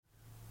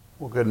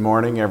Well, good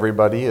morning,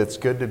 everybody. It's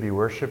good to be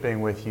worshiping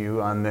with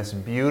you on this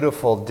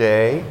beautiful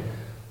day,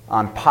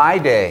 on Pie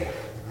Day.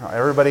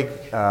 Everybody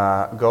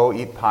go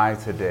eat pie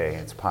today.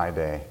 It's Pie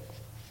Day.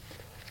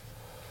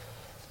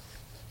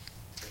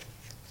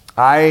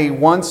 I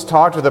once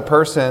talked with a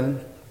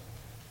person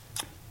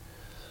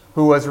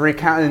who was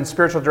in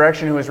spiritual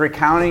direction, who was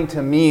recounting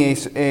to me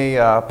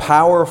a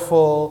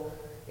powerful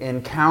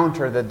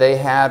encounter that they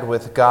had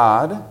with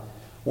God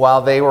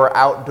while they were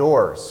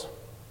outdoors.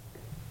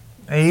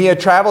 He had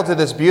traveled to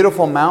this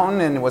beautiful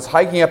mountain and was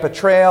hiking up a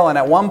trail, and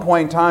at one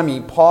point in time he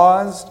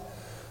paused,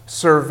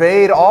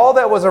 surveyed all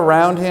that was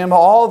around him,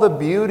 all the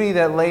beauty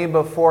that lay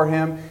before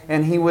him,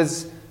 and he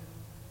was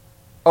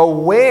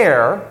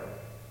aware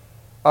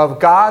of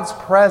God's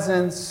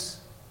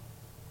presence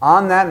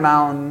on that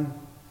mountain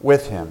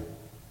with him.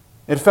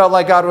 It felt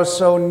like God was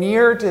so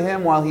near to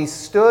him while he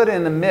stood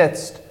in the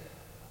midst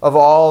of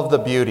all of the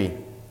beauty,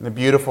 the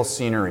beautiful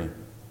scenery.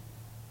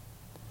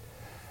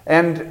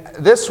 And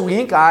this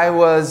week I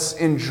was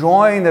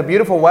enjoying the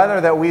beautiful weather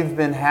that we've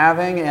been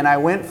having, and I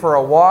went for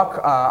a walk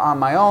on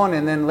my own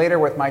and then later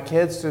with my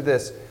kids through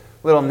this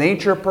little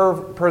nature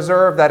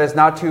preserve that is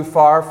not too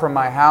far from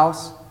my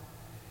house.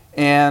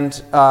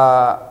 And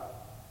I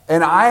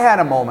had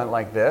a moment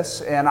like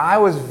this, and I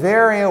was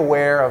very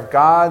aware of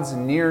God's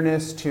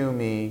nearness to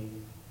me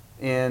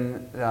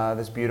in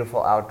this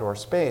beautiful outdoor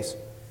space.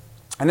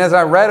 And as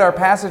I read our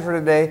passage for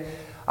today,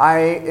 I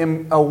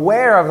am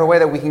aware of the way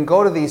that we can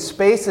go to these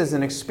spaces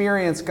and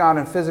experience God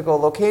in physical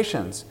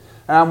locations.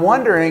 And I'm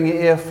wondering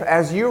if,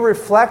 as you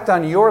reflect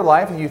on your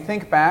life, if you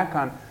think back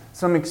on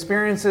some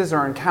experiences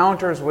or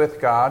encounters with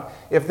God,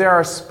 if there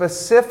are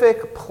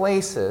specific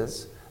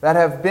places that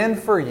have been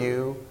for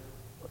you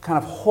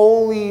kind of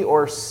holy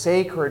or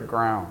sacred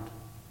ground.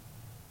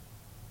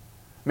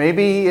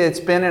 Maybe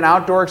it's been an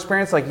outdoor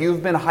experience like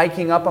you've been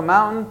hiking up a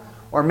mountain,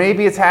 or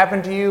maybe it's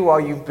happened to you while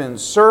you've been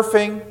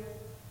surfing,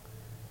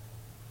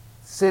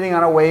 sitting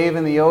on a wave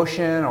in the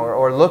ocean,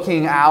 or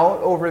looking out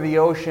over the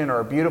ocean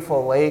or a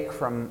beautiful lake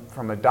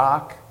from a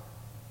dock.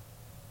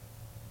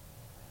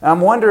 And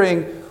I'm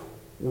wondering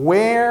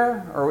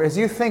where, or as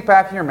you think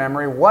back in your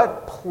memory,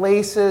 what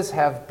places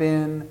have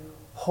been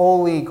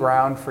holy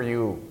ground for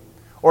you?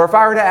 Or if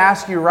I were to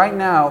ask you right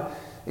now,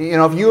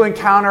 if you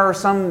encounter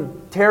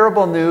some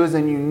terrible news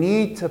and you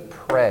need to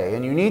pray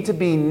and you need to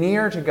be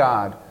near to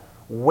God,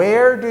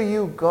 where do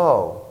you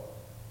go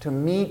to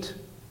meet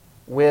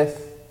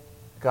with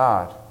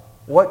God?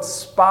 What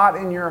spot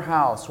in your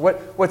house?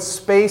 What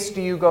space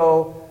do you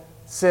go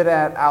sit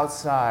at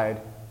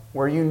outside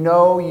where you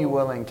know you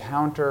will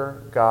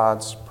encounter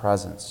God's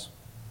presence?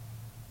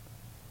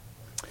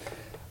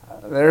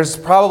 There's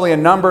probably a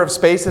number of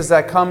spaces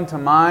that come to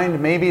mind.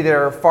 Maybe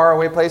there are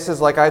faraway places,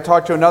 like I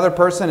talked to another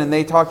person and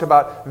they talked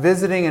about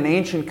visiting an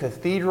ancient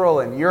cathedral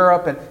in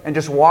Europe and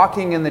just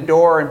walking in the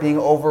door and being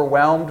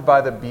overwhelmed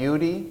by the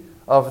beauty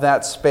of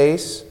that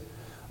space.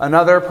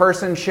 Another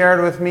person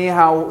shared with me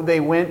how they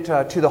went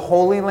to the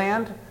Holy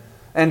Land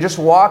and just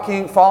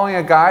following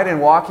a guide and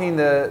walking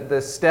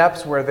the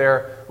steps where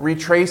they're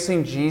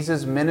retracing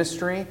Jesus'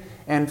 ministry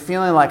and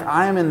feeling like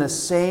I'm in the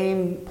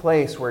same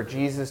place where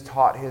Jesus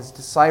taught his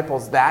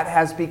disciples. That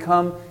has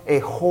become a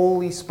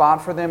holy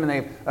spot for them, and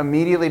they've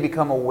immediately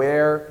become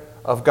aware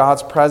of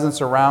God's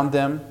presence around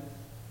them.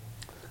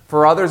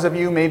 For others of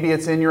you, maybe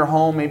it's in your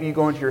home, maybe you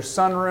go into your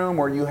sunroom,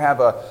 or you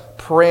have a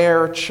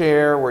prayer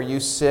chair where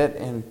you sit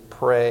and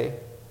pray.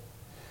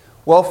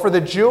 Well, for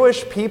the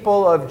Jewish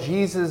people of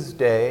Jesus'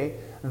 day,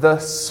 the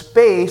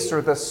space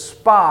or the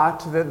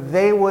spot that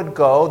they would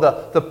go,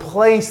 the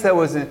place that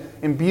was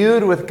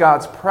imbued with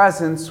God's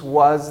presence,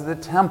 was the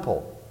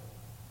temple.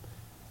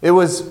 It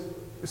was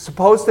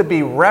supposed to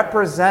be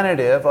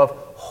representative of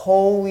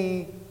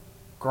holy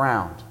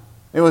ground.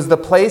 It was the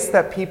place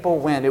that people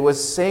went. It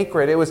was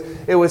sacred.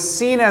 It was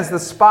seen as the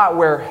spot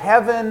where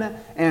heaven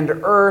and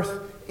earth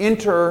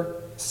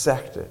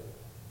intersected.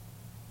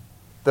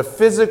 The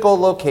physical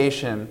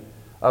location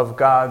of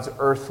God's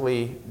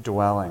earthly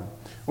dwelling.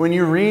 When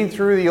you read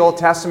through the Old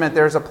Testament,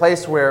 there's a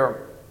place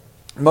where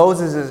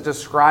Moses is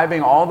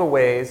describing all the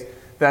ways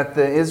that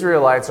the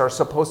Israelites are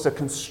supposed to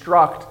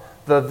construct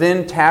the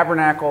then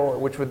tabernacle,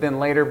 which would then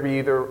later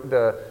be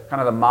the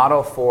kind of the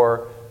model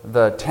for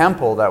the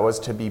temple that was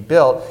to be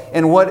built.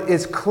 And what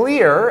is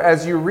clear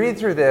as you read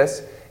through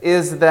this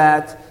is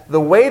that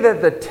the way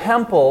that the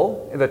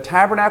temple, the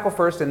tabernacle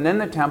first and then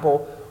the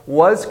temple,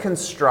 was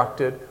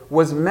constructed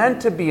was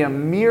meant to be a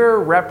mere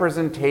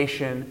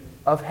representation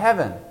of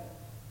heaven.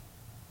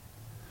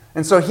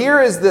 And so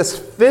here is this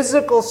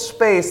physical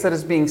space that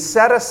is being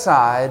set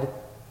aside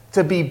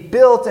to be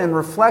built and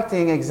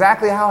reflecting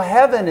exactly how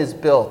heaven is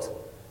built.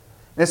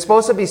 And it's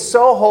supposed to be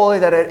so holy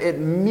that it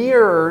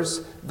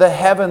mirrors the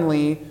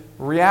heavenly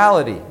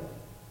reality.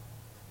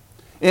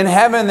 In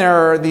heaven,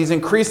 there are these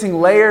increasing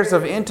layers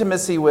of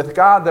intimacy with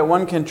God that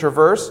one can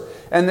traverse.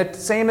 And the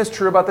same is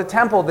true about the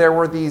temple. There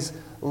were these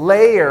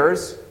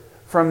layers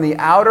from the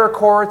outer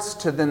courts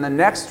to then the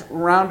next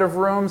round of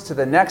rooms, to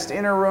the next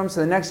inner rooms, to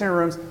the next inner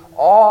rooms,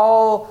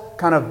 all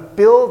kind of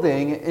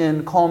building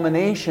in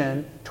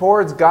culmination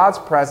towards God's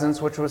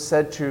presence, which was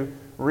said to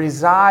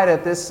reside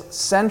at this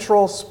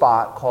central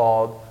spot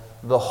called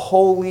the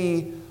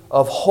Holy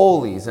of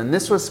Holies. And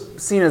this was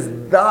seen as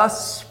the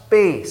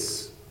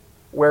space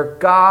where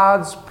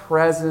God's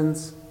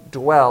presence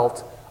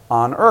dwelt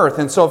on earth.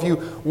 And so if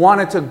you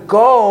wanted to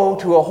go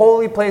to a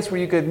holy place where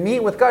you could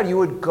meet with God, you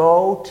would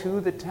go to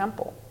the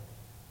temple.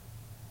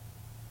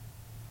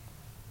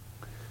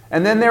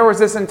 And then there was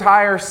this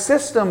entire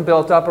system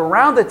built up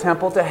around the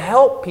temple to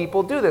help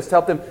people do this, to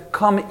help them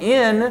come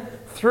in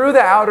through the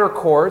outer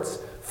courts,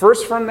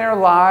 first from their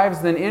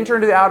lives, then enter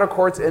into the outer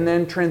courts, and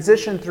then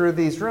transition through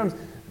these rooms,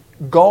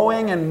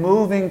 going and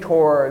moving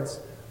towards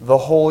the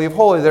Holy of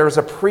Holies. There was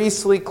a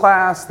priestly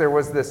class, there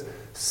was this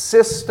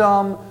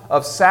system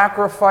of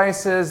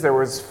sacrifices, there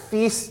was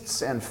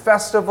feasts and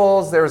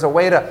festivals, there was a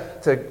way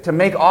to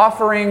make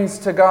offerings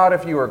to God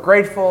if you were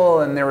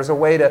grateful, and there was a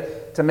way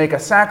to make a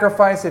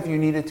sacrifice if you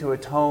needed to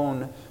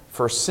atone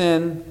for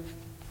sin.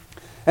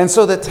 And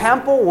so the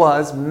temple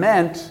was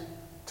meant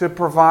to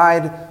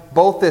provide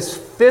both this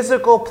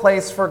physical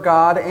place for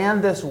God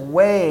and this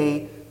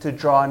way to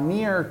draw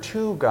near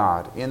to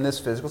God in this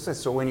physical space.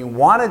 So when you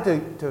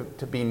wanted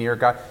to be near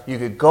God, you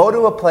could go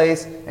to a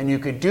place and you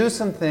could do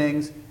some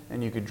things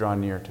and you could draw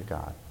near to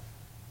God.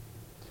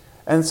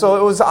 And so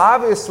it was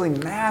obviously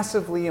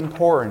massively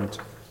important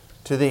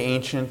to the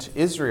ancient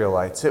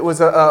Israelites. It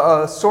was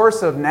a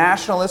source of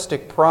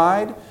nationalistic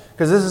pride,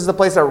 because this is the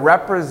place that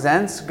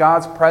represents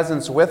God's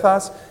presence with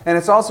us. And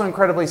it's also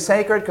incredibly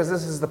sacred, because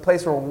this is the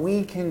place where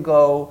we can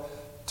go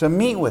to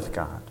meet with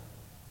God.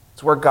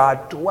 It's where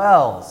God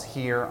dwells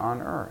here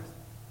on earth.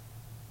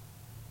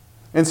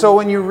 And so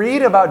when you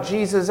read about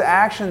Jesus'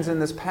 actions in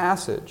this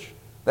passage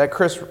that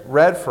Chris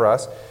read for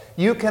us,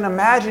 you can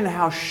imagine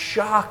how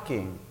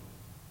shocking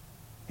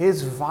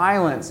his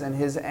violence and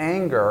his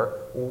anger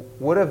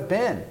would have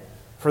been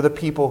for the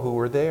people who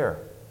were there.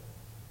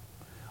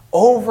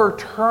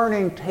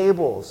 Overturning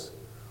tables,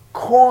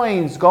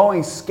 coins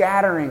going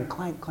scattering,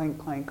 clank, clank,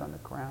 clank on the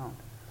ground.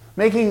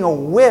 Making a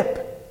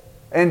whip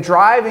and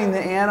driving the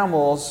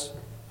animals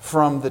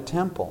from the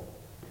temple.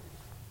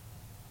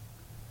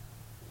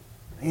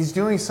 He's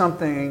doing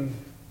something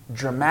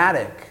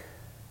dramatic.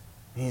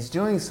 He's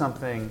doing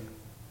something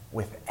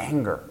with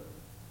anger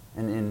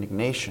and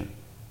indignation.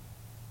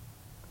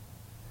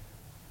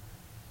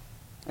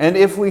 And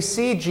if we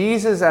see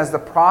Jesus as the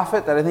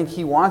prophet that I think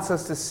he wants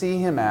us to see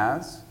him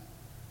as,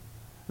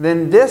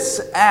 then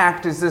this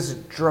act is this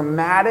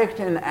dramatic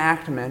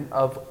enactment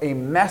of a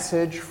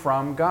message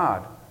from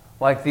God,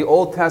 like the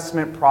Old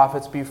Testament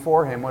prophets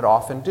before him would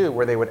often do,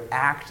 where they would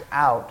act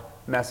out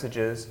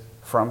messages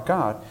from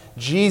God.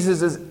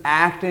 Jesus is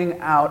acting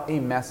out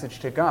a message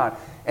to God.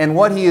 And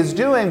what he is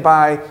doing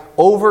by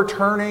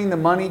overturning the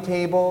money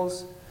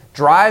tables,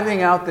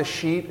 driving out the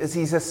sheep, is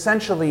he's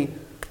essentially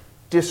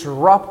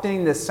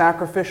disrupting the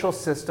sacrificial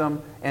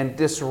system and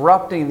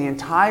disrupting the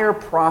entire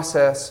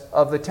process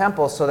of the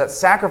temple so that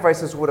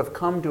sacrifices would have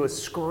come to a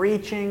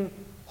screeching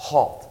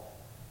halt.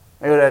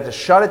 They would have to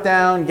shut it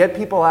down, get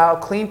people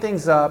out, clean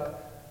things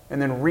up,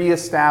 and then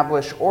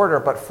reestablish order.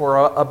 But for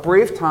a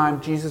brief time,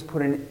 Jesus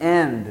put an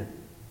end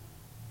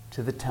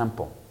to the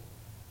temple.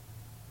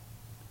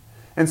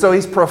 And so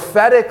he's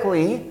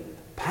prophetically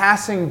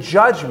passing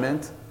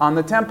judgment on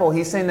the temple.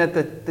 He's saying that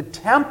the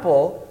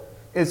temple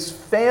is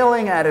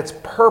failing at its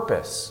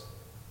purpose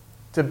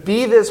to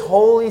be this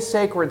holy,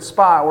 sacred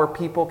spot where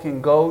people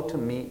can go to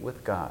meet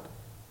with God.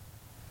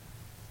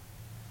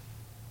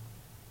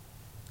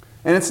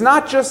 And it's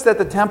not just that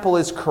the temple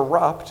is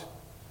corrupt.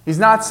 He's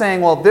not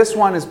saying, well, this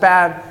one is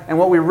bad, and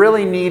what we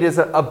really need is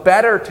a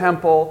better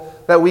temple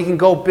that we can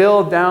go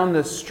build down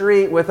the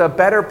street with a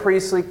better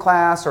priestly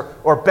class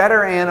or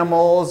better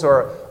animals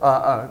or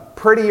a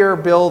prettier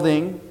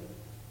building.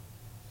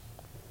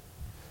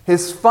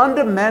 His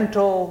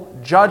fundamental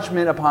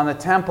judgment upon the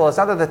temple is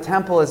not that the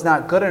temple is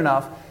not good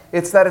enough,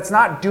 it's that it's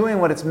not doing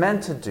what it's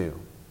meant to do,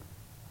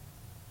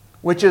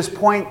 which is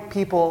point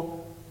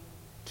people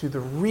to the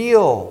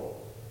real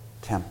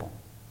temple.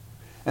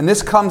 And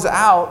this comes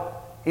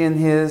out in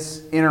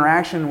his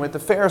interaction with the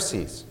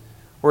Pharisees,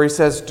 where he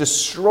says,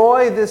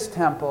 "Destroy this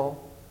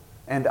temple,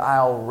 and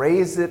I'll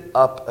raise it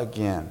up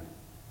again."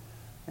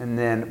 And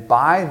then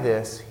by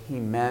this, he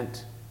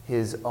meant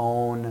his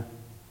own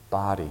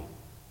body.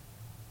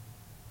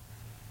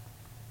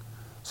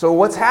 So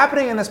what's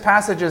happening in this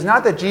passage is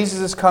not that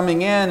Jesus is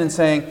coming in and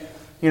saying,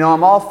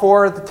 I'm all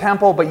for the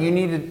temple, but you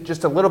need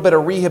just a little bit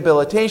of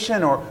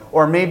rehabilitation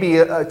or maybe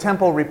a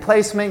temple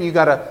replacement. You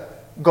got to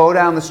go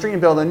down the street and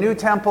build a new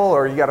temple,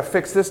 or you got to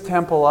fix this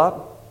temple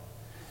up.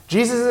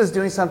 Jesus is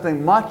doing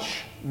something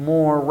much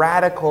more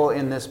radical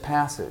in this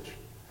passage.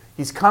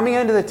 He's coming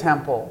into the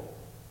temple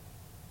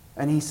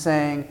and he's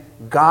saying,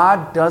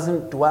 God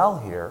doesn't dwell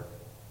here.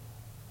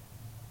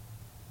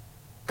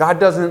 God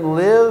doesn't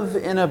live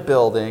in a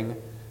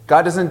building.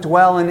 God doesn't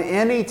dwell in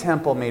any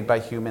temple made by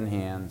human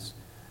hands.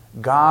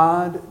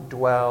 God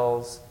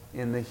dwells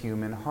in the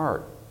human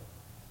heart.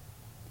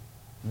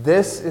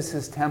 This is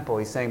his temple.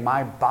 He's saying,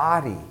 my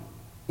body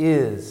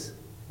is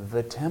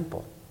the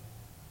temple.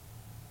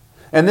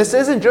 And this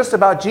isn't just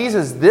about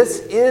Jesus. This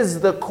is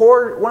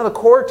one of the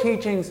core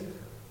teachings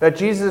that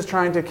Jesus is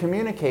trying to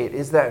communicate,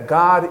 is that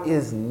God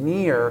is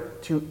near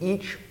to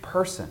each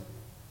person.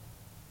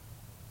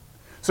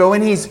 So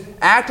when he's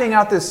acting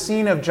out this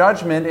scene of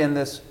judgment in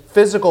this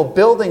physical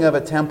building of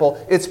a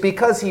temple, it's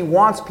because he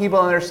wants people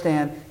to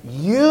understand,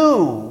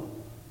 you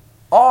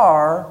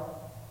are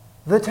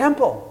the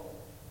temple.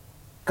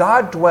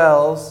 God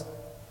dwells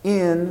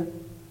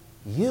in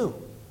you.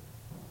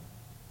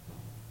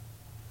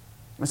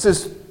 This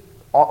is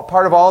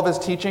part of all of his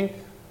teaching.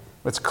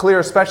 It's clear,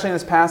 especially in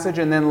this passage.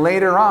 And then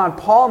later on,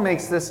 Paul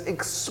makes this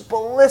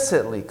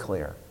explicitly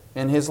clear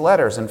in his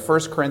letters. In 1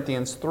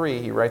 Corinthians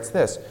 3, he writes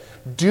this: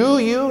 "Do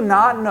you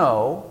not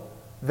know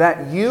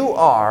that you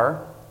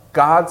are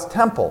God's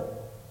temple,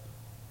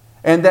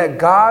 and that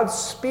God's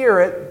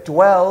Spirit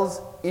dwells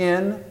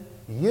in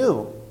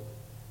you?"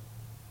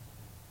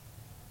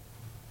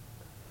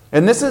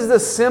 And this is the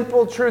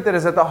simple truth that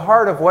is at the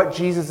heart of what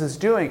Jesus is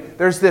doing.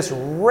 There's this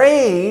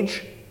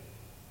rage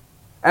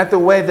at the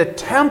way the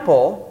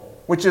temple,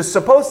 which is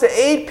supposed to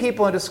aid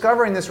people in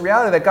discovering this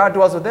reality that God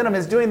dwells within them,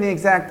 is doing the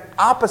exact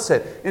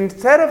opposite.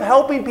 Instead of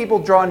helping people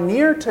draw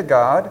near to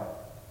God,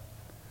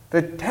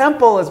 the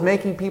temple is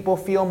making people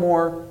feel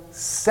more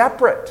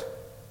separate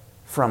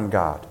from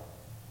God.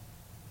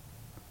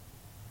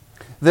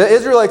 The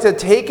Israelites had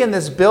taken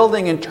this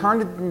building and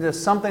turned it into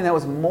something that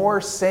was more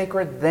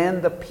sacred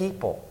than the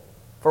people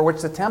for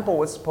which the temple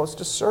was supposed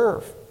to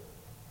serve.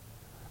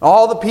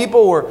 All the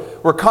people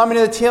were coming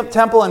to the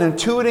temple and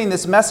intuiting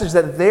this message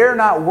that they're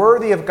not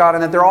worthy of God,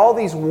 and that there are all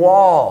these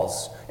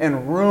walls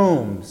and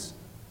rooms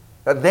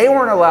that they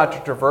weren't allowed to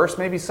traverse.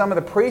 Maybe some of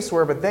the priests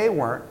were, but they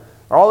weren't.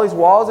 There are all these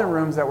walls and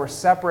rooms that were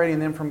separating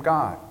them from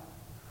God.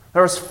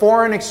 There was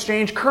foreign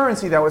exchange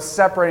currency that was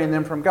separating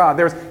them from God.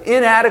 There was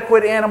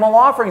inadequate animal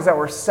offerings that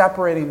were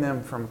separating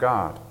them from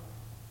God.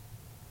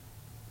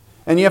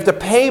 And you have to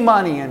pay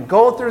money and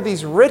go through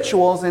these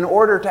rituals in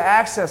order to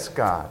access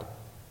God.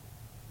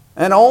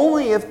 And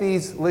only if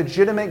these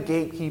legitimate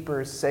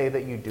gatekeepers say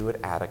that you do it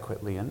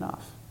adequately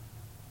enough.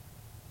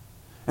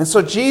 And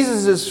so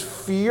Jesus is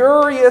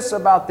furious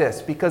about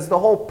this, because the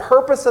whole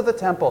purpose of the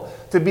temple,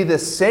 to be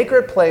this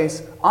sacred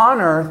place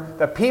on earth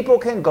that people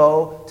can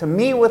go to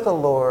meet with the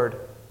Lord,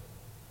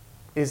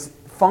 is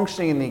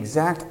functioning in the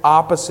exact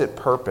opposite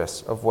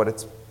purpose of what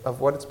it's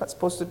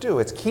supposed to do.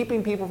 It's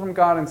keeping people from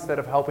God instead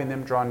of helping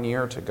them draw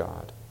near to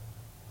God.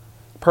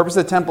 The purpose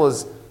of the temple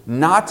is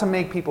not to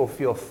make people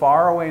feel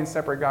far away and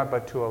separate God,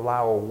 but to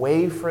allow a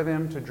way for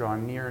them to draw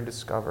near and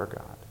discover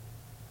God.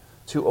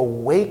 To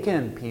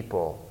awaken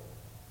people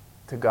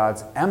to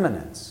God's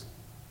eminence,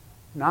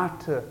 not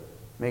to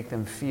make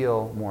them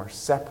feel more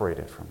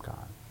separated from God.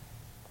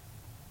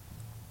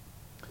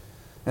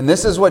 And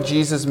this is what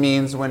Jesus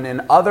means when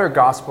in other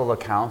gospel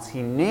accounts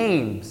he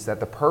names that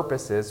the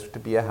purpose is to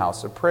be a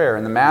house of prayer.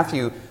 In the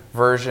Matthew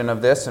version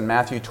of this, in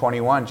Matthew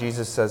 21,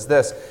 Jesus says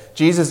this: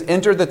 "Jesus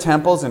entered the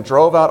temples and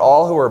drove out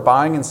all who were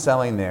buying and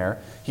selling there.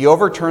 He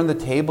overturned the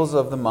tables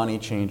of the money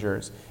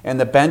changers and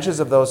the benches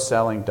of those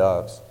selling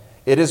doves.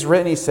 It is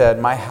written," he said,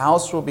 "My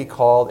house will be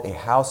called a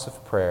house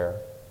of prayer,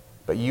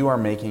 but you are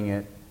making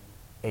it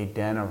a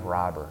den of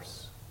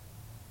robbers."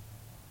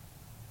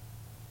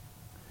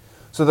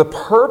 So the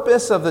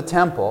purpose of the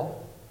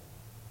temple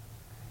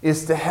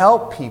is to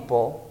help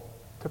people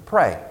to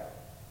pray.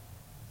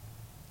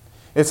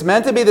 It's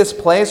meant to be this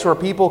place where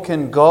people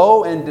can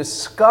go and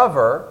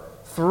discover,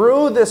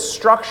 through this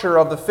structure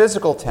of the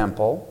physical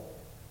temple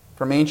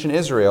from ancient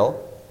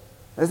Israel,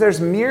 that there's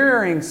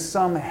mirroring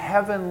some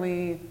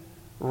heavenly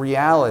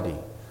reality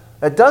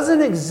that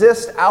doesn't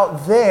exist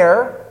out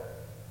there,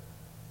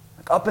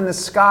 like up in the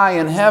sky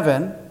in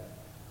heaven,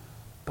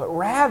 but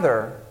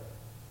rather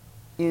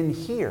in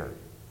here,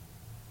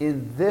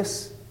 in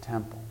this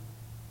temple.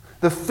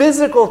 The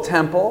physical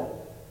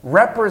temple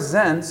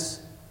represents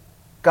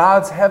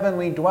God's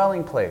heavenly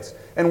dwelling place.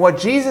 And what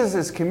Jesus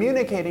is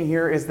communicating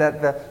here is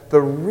that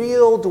the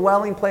real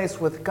dwelling place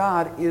with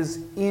God is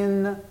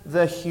in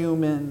the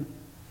human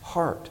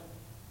heart.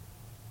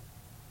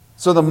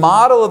 So the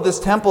model of this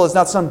temple is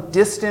not some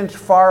distant,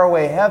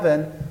 faraway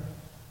heaven,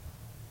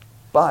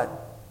 but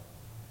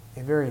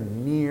a very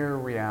near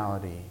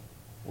reality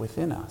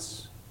within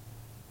us.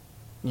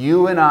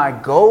 You and I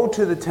go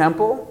to the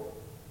temple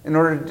in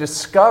order to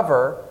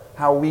discover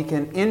how we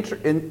can enter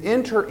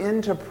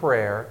into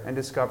prayer and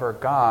discover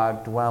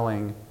God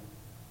dwelling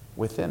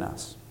within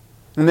us.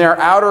 And there are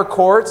outer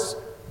courts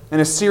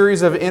and a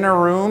series of inner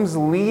rooms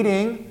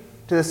leading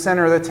to the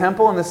center of the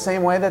temple, in the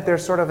same way that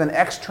there's sort of an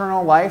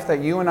external life that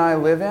you and I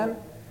live in,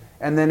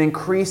 and then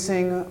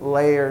increasing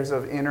layers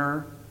of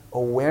inner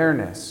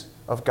awareness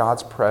of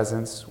God's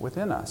presence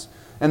within us.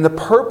 And the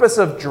purpose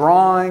of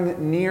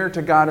drawing near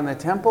to God in the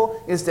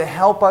temple is to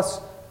help us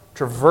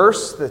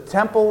traverse the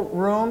temple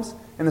rooms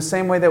in the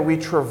same way that we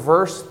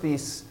traverse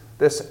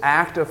this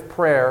act of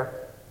prayer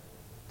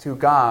to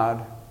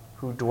God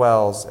who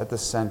dwells at the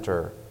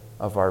center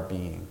of our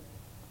being.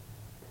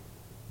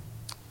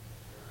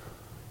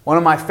 One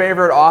of my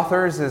favorite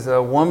authors is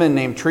a woman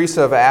named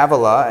Teresa of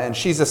Avila, and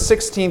she's a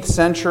 16th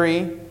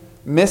century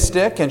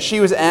mystic, and she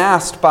was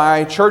asked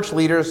by church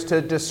leaders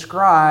to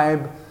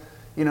describe,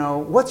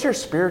 what's your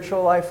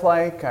spiritual life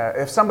like?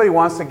 If somebody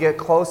wants to get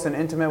close and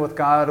intimate with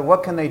God,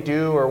 what can they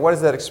do, or what is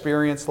that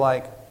experience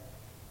like?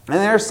 And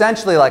they're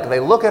essentially like,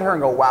 they look at her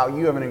and go, wow,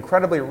 you have an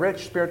incredibly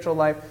rich spiritual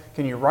life.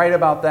 Can you write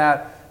about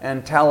that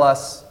and tell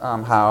us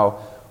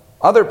how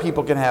other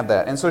people can have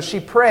that? And so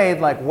she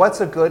prayed, what's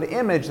a good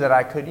image that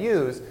I could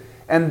use?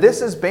 And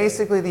this is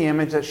basically the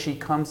image that she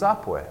comes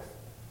up with.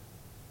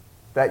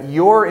 That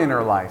your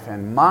inner life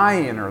and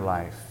my inner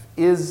life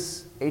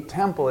is a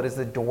temple. It is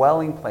the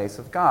dwelling place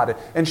of God.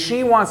 And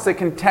she wants to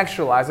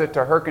contextualize it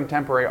to her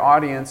contemporary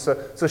audience.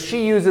 So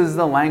she uses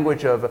the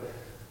language of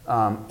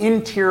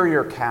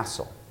interior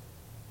castle.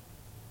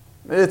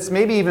 It's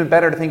maybe even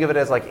better to think of it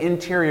as like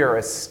interior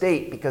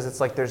estate, because it's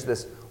like there's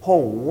this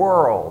whole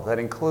world that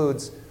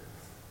includes,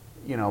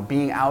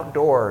 being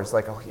outdoors.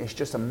 It's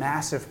just a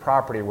massive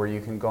property where you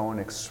can go and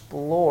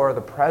explore the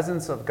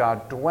presence of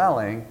God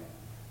dwelling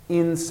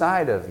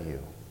inside of you.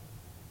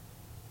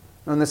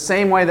 In the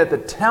same way that the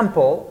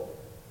temple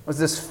was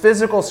this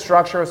physical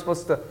structure, was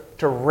supposed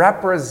to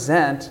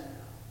represent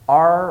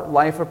our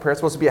life of prayer. It's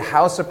supposed to be a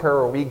house of prayer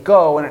where we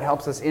go and it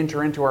helps us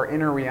enter into our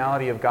inner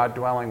reality of God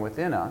dwelling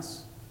within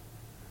us.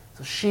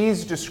 So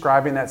she's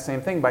describing that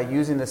same thing by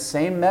using the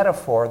same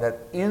metaphor that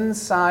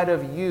inside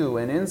of you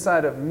and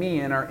inside of me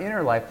in our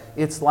inner life,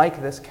 it's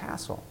like this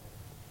castle.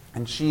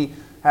 And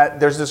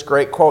there's this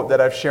great quote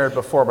that I've shared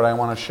before, but I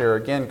want to share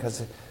again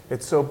because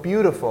it's so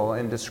beautiful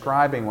in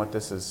describing what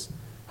this is,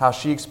 how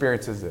she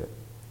experiences it.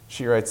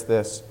 She writes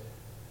this: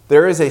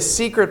 "There is a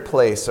secret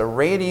place, a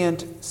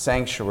radiant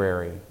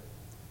sanctuary,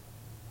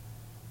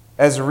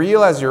 as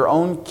real as your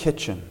own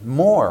kitchen,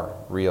 more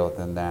real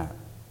than that.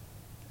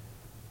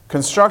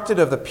 Constructed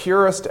of the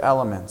purest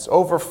elements,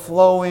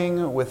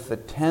 overflowing with the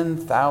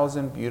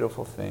 10,000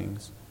 beautiful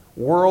things,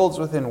 worlds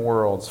within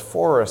worlds,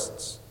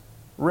 forests,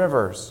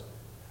 rivers,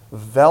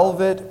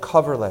 velvet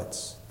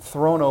coverlets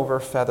thrown over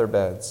feather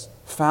beds,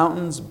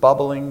 fountains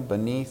bubbling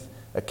beneath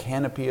a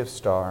canopy of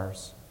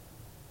stars,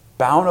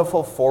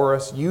 bountiful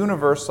forests,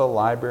 universal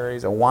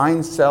libraries, a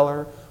wine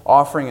cellar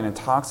offering an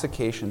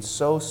intoxication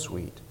so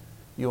sweet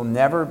you'll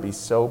never be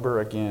sober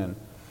again,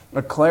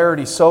 a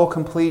clarity so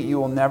complete you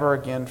will never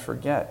again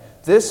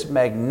forget. This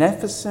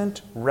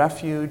magnificent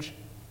refuge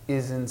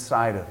is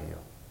inside of you.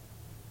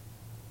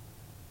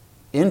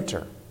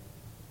 Enter.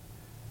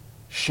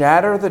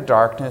 Shatter the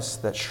darkness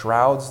that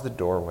shrouds the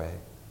doorway.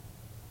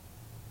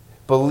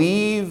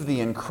 Believe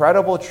the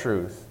incredible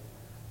truth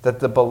that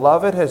the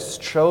Beloved has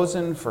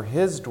chosen for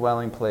His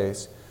dwelling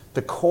place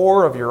the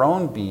core of your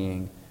own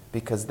being,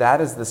 because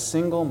that is the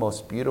single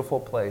most beautiful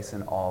place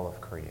in all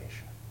of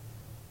creation."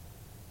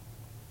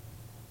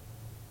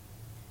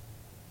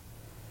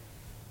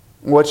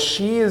 What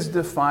she is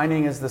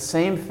defining is the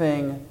same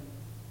thing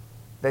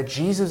that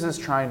Jesus is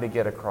trying to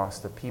get across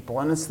to people.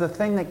 And it's the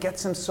thing that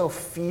gets him so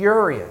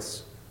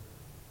furious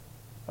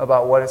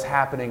about what is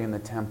happening in the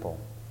temple.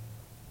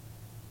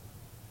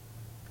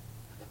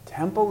 The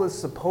temple is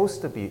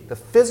supposed to be, the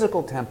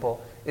physical temple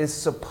is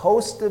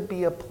supposed to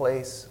be a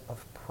place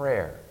of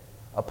prayer,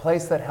 a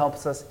place that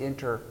helps us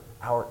enter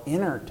our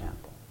inner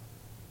temple,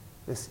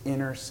 this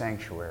inner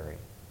sanctuary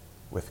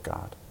with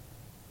God.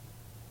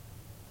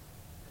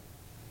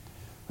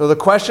 So the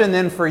question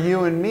then for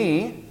you and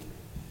me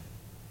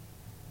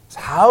is,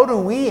 how do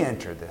we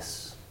enter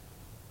this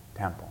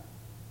temple?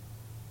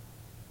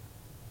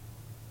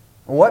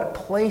 What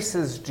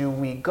places do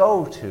we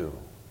go to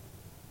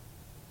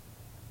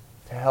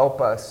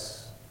help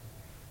us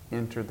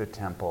enter the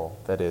temple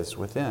that is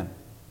within?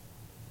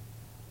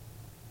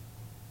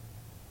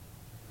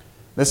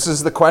 This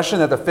is the question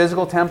that the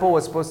physical temple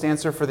was supposed to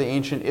answer for the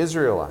ancient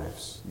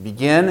Israelites. You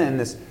begin in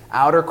this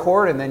outer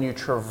court and then you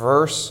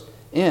traverse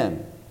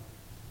in.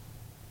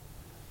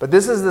 But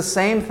this is the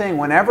same thing.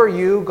 Whenever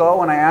you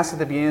go, and I asked at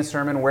the beginning of the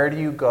sermon, where do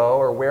you go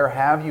or where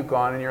have you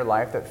gone in your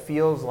life that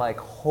feels like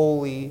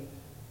holy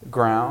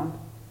ground?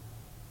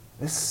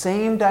 This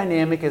same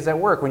dynamic is at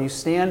work. When you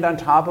stand on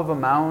top of a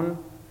mountain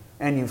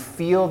and you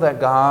feel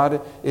that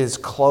God is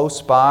close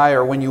by,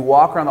 or when you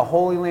walk around the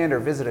Holy Land or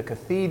visit a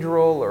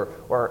cathedral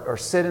or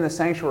sit in the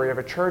sanctuary of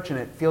a church and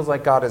it feels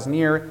like God is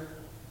near,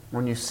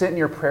 when you sit in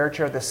your prayer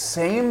chair, the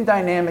same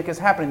dynamic is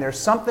happening. There's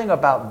something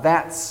about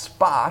that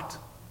spot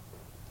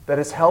that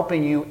is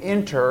helping you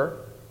enter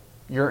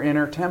your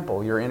inner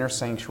temple, your inner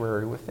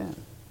sanctuary within.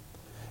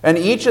 And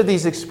each of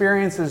these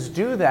experiences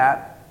do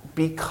that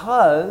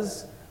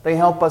because they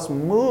help us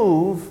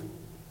move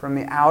from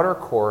the outer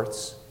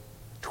courts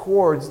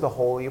towards the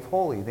Holy of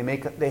Holies.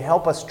 They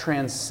help us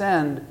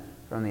transcend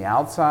from the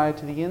outside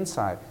to the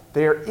inside.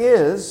 There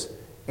is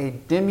a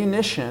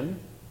diminution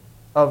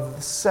of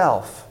the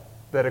self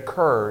that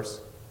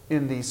occurs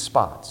in these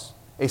spots,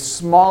 a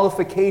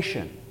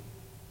smallification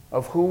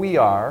of who we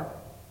are.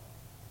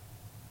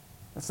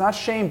 It's not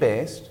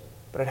shame-based,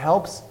 but it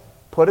helps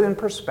put it in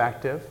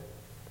perspective,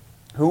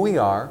 who we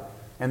are,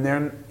 and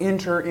then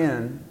enter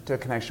into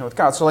connection with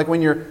God. So like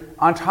when you're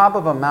on top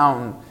of a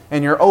mountain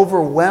and you're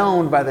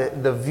overwhelmed by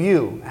the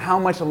view, how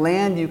much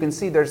land you can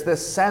see, there's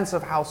this sense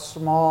of how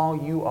small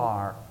you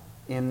are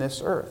in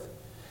this earth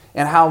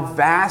and how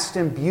vast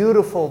and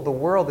beautiful the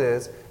world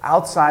is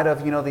outside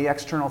of, the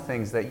external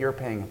things that you're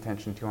paying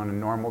attention to on a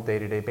normal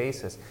day-to-day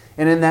basis.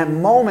 And in that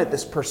moment,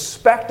 this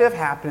perspective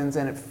happens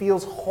and it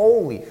feels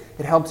holy.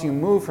 It helps you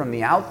move from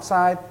the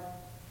outside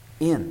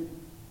in.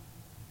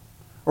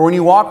 Or when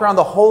you walk around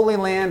the Holy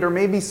Land or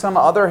maybe some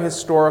other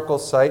historical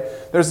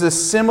site, there's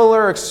this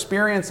similar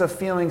experience of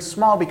feeling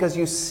small because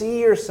you see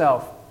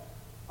yourself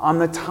on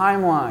the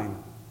timeline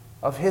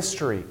of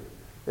history.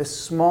 This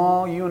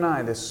small, you and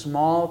I, this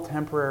small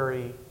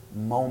temporary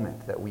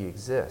moment that we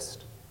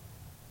exist.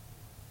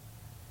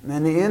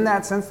 And in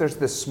that sense, there's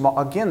this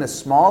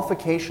this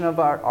smallification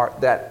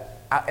of that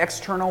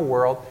external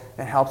world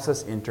that helps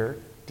us enter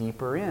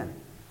deeper in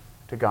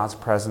to God's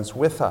presence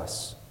with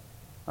us,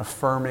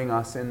 affirming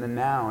us in the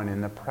now and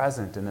in the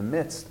present, in the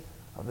midst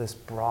of this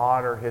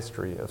broader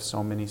history of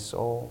so many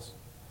souls.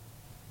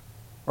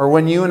 Or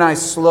when you and I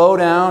slow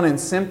down and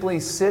simply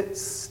sit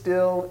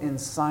still in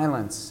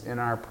silence in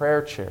our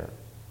prayer chair,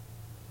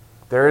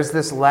 there is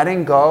this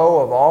letting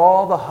go of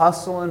all the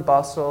hustle and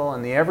bustle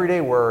and the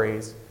everyday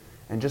worries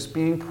and just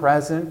being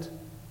present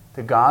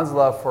to God's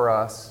love for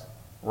us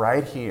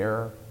right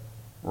here,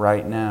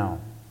 right now.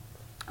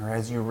 Or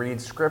as you read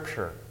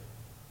Scripture,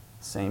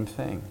 same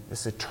thing.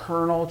 This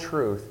eternal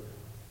truth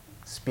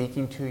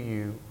speaking to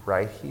you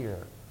right here,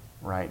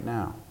 right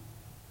now.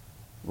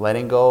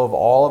 Letting go of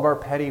all of our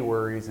petty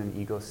worries and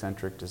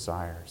egocentric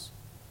desires.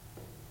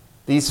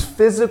 These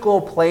physical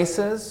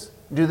places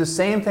do the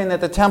same thing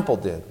that the temple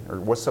did, or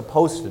was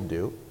supposed to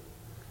do.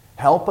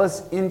 Help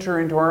us enter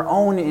into our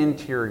own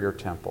interior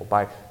temple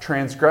by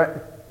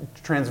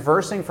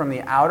transversing from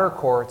the outer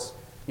courts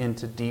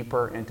into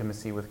deeper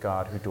intimacy with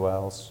God who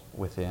dwells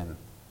within.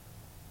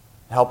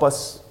 Help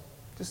us,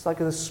 just like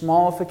the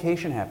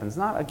smallification happens,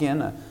 not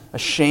again a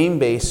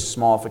shame-based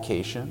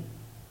smallification.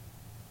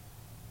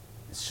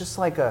 It's just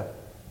like a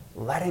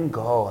letting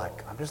go.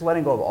 Like I'm just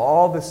letting go of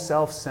all the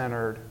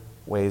self-centered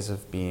ways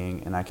of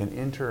being, and I can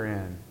enter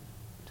in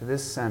to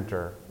this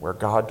center where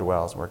God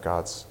dwells, where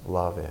God's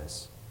love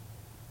is.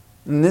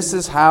 And this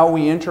is how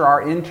we enter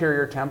our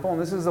interior temple,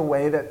 and this is the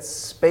way that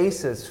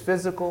spaces,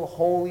 physical,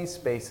 holy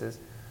spaces,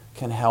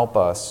 can help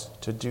us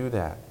to do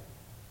that.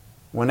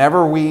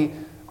 Whenever we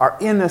are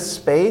in a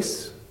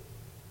space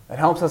that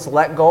helps us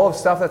let go of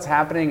stuff that's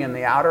happening in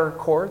the outer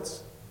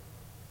courts,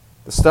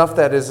 the stuff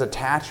that is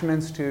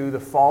attachments to the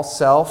false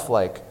self,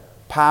 like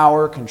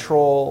power,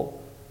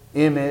 control,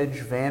 image,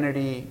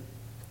 vanity,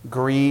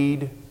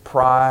 greed,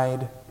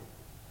 pride,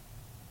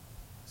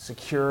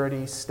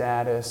 security,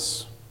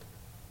 status,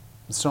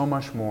 and so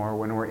much more.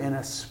 When we're in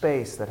a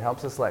space that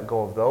helps us let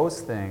go of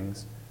those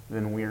things,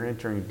 then we're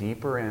entering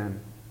deeper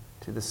in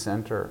to the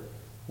center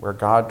where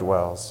God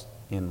dwells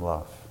in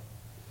love.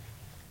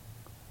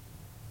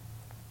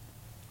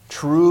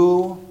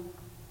 True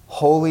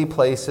holy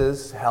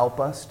places help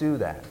us do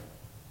that.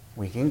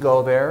 We can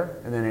go there,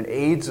 and then it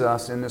aids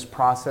us in this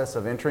process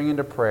of entering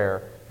into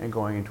prayer and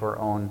going into our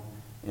own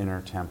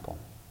inner temple.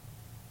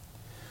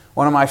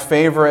 One of my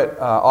favorite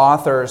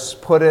authors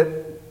put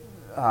it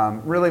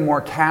really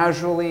more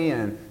casually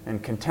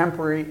and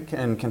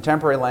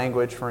contemporary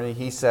language for me.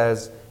 He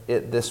says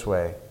it this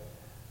way: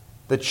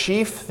 the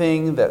chief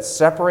thing that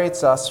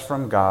separates us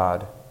from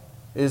God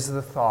is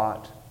the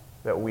thought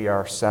that we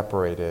are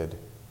separated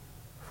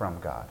from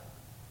God.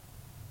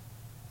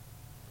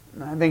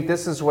 And I think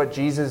this is what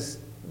Jesus,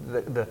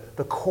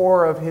 the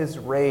core of his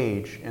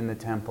rage in the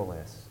temple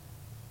is.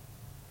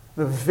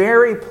 The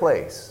very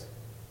place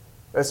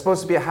that's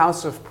supposed to be a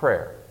house of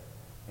prayer,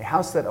 a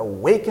house that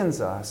awakens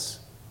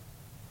us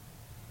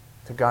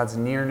to God's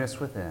nearness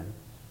within,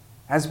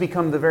 has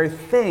become the very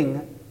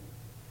thing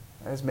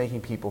that is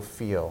making people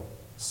feel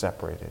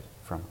separated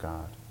from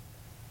God.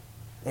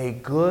 A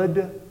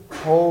good,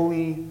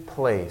 holy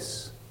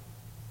place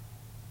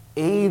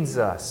aids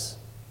us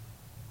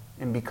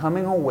in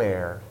becoming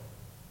aware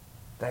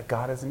that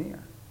God is near.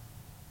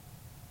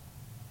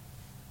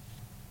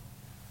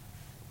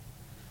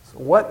 So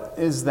what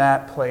is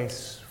that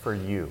place for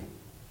you?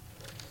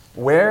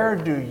 Where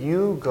do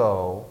you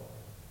go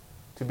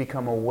to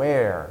become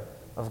aware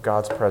of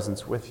God's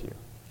presence with you?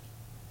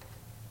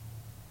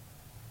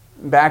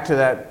 Back to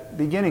that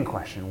beginning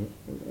question,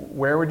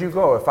 where would you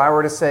go? If I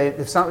were to say,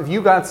 if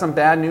you got some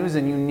bad news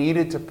and you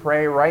needed to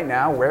pray right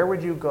now, where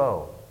would you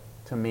go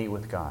to meet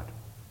with God?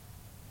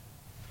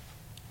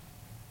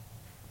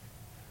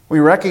 We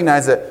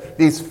recognize that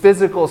these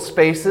physical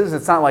spaces,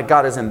 it's not like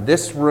God is in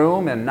this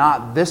room and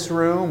not this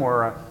room,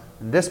 or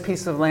this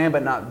piece of land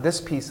but not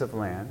this piece of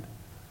land,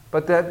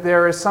 but that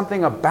there is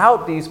something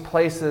about these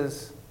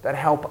places that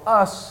help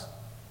us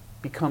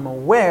become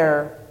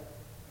aware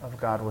of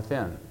God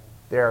within.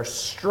 There are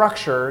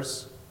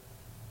structures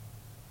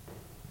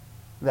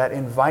that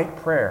invite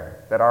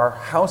prayer, that are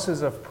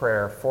houses of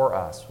prayer for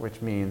us,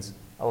 which means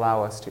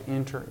allow us to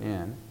enter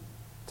in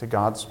to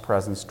God's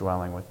presence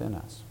dwelling within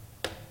us.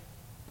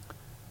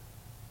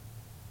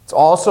 It's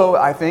also,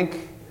 I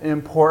think,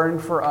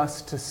 important for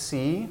us to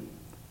see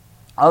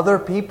other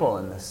people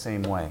in the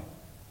same way.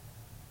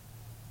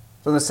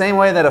 So in the same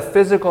way that a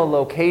physical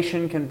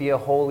location can be a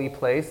holy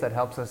place that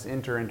helps us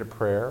enter into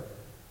prayer,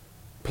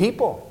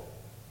 people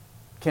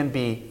can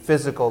be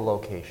physical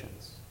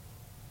locations,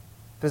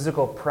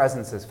 physical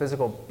presences,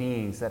 physical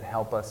beings that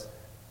help us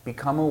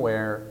become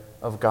aware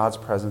of God's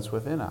presence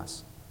within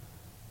us.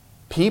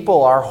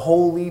 People are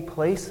holy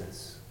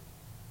places.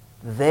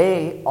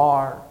 They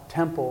are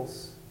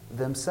temples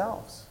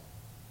themselves.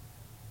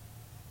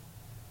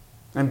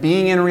 And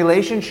being in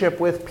relationship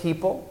with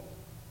people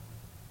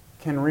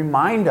can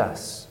remind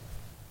us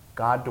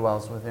God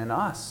dwells within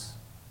us.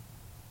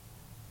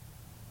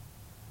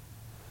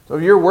 So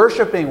if you're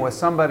worshiping with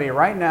somebody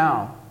right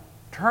now,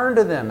 turn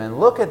to them and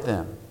look at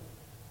them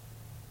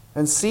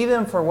and see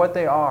them for what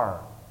they are,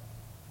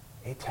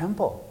 a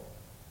temple.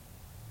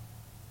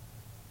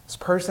 This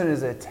person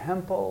is a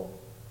temple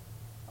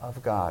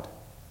of God.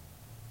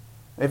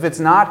 If it's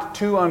not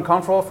too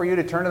uncomfortable for you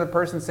to turn to the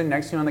person sitting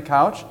next to you on the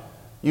couch,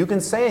 you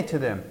can say to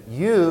them,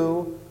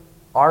 you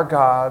are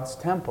God's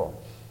temple.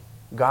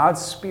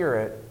 God's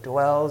Spirit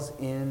dwells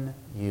in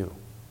you.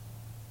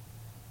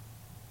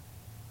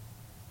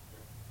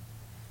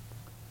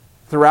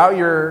 Throughout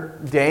your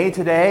day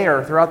today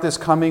or throughout this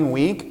coming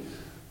week,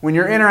 when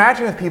you're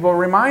interacting with people,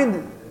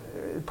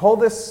 pull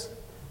this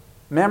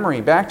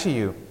memory back to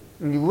you.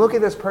 And you look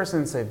at this person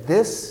and say,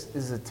 this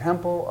is a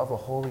temple of the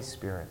Holy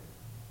Spirit.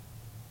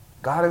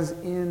 God is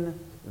in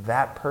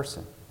that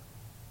person.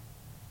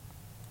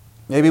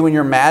 Maybe when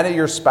you're mad at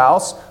your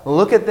spouse,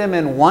 look at them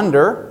in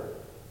wonder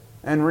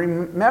and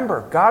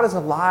remember, God is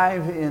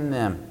alive in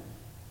them.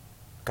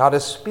 God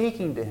is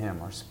speaking to him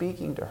or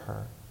speaking to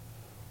her.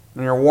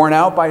 When you're worn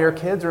out by your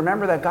kids,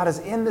 remember that God is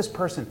in this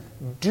person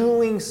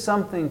doing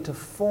something to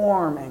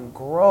form and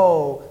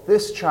grow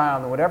this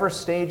child in whatever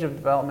stage of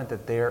development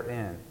that they're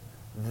in.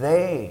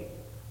 They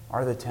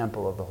are the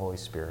temple of the Holy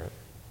Spirit.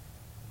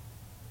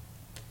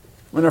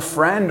 When a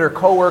friend or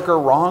coworker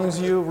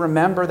wrongs you,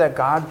 remember that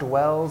God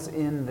dwells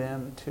in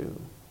them too.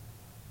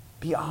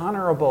 Be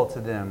honorable to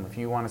them if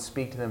you want to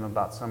speak to them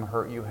about some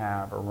hurt you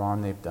have or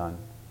wrong they've done.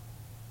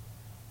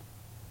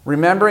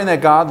 Remembering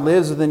that God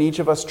lives within each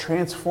of us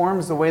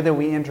transforms the way that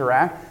we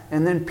interact,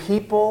 and then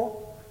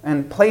people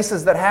and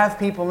places that have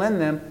people in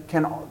them,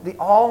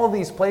 all of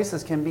these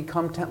places can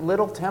become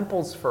little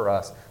temples for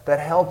us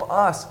that help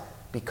us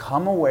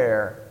become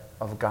aware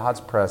of God's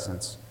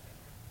presence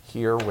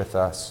here with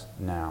us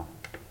now.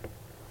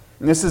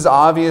 And this is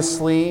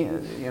obviously,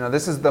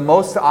 this is the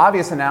most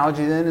obvious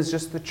analogy then is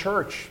just the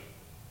church.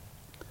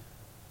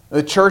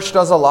 The church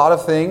does a lot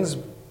of things,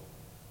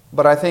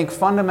 but I think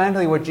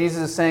fundamentally what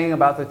Jesus is saying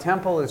about the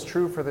temple is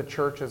true for the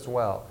church as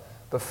well.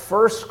 The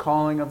first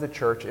calling of the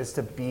church is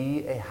to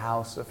be a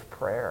house of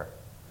prayer.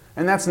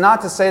 And that's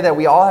not to say that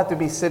we all have to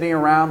be sitting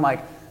around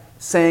like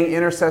saying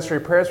intercessory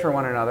prayers for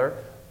one another,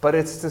 but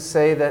it's to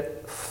say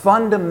that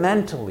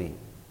fundamentally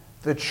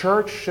the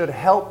church should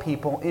help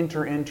people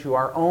enter into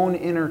our own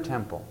inner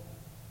temple.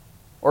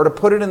 Or to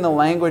put it in the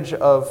language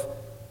of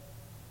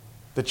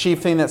the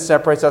chief thing that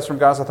separates us from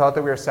God is the thought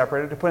that we are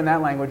separated. To put in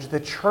that language, the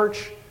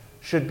church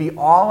should be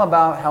all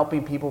about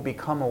helping people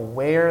become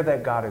aware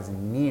that God is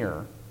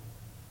near.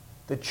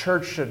 The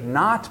church should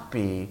not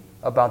be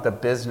about the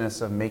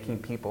business of making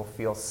people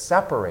feel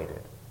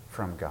separated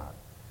from God.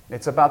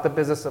 It's about the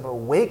business of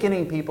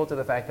awakening people to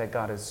the fact that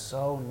God is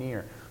so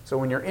near. So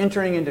when you're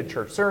entering into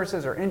church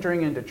services or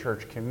entering into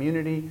church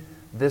community,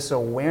 this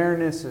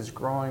awareness is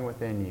growing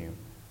within you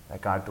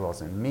that God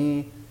dwells in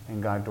me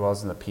and God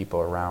dwells in the people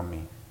around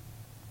me.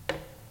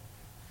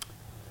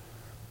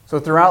 So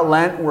throughout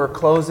Lent, we're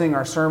closing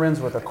our sermons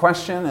with a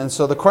question. And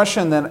so the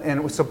question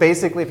so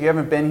basically, if you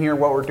haven't been here,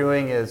 what we're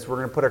doing is we're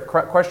going to put a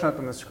question up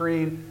on the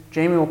screen.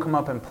 Jamie will come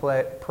up and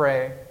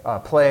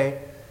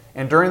play.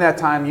 And during that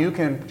time, you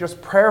can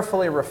just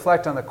prayerfully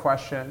reflect on the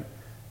question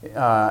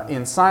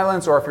in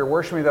silence, or if you're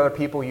worshiping with other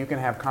people, you can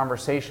have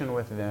conversation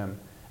with them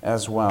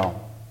as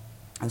well.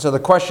 And so the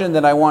question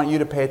that I want you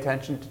to pay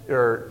attention to,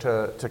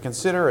 or to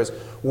consider is,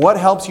 what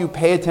helps you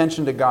pay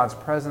attention to God's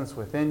presence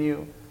within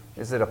you?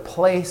 Is it a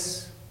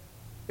place?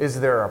 Is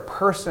there a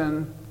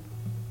person?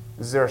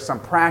 Is there some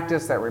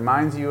practice that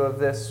reminds you of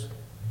this?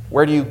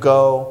 Where do you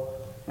go?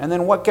 And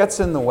then what gets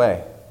in the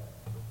way?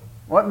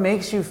 What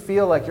makes you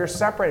feel like you're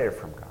separated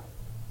from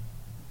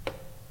God?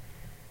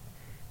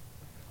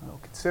 Well,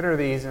 consider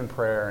these in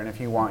prayer, and if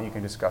you want, you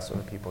can discuss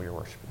with the people you're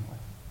worshiping with.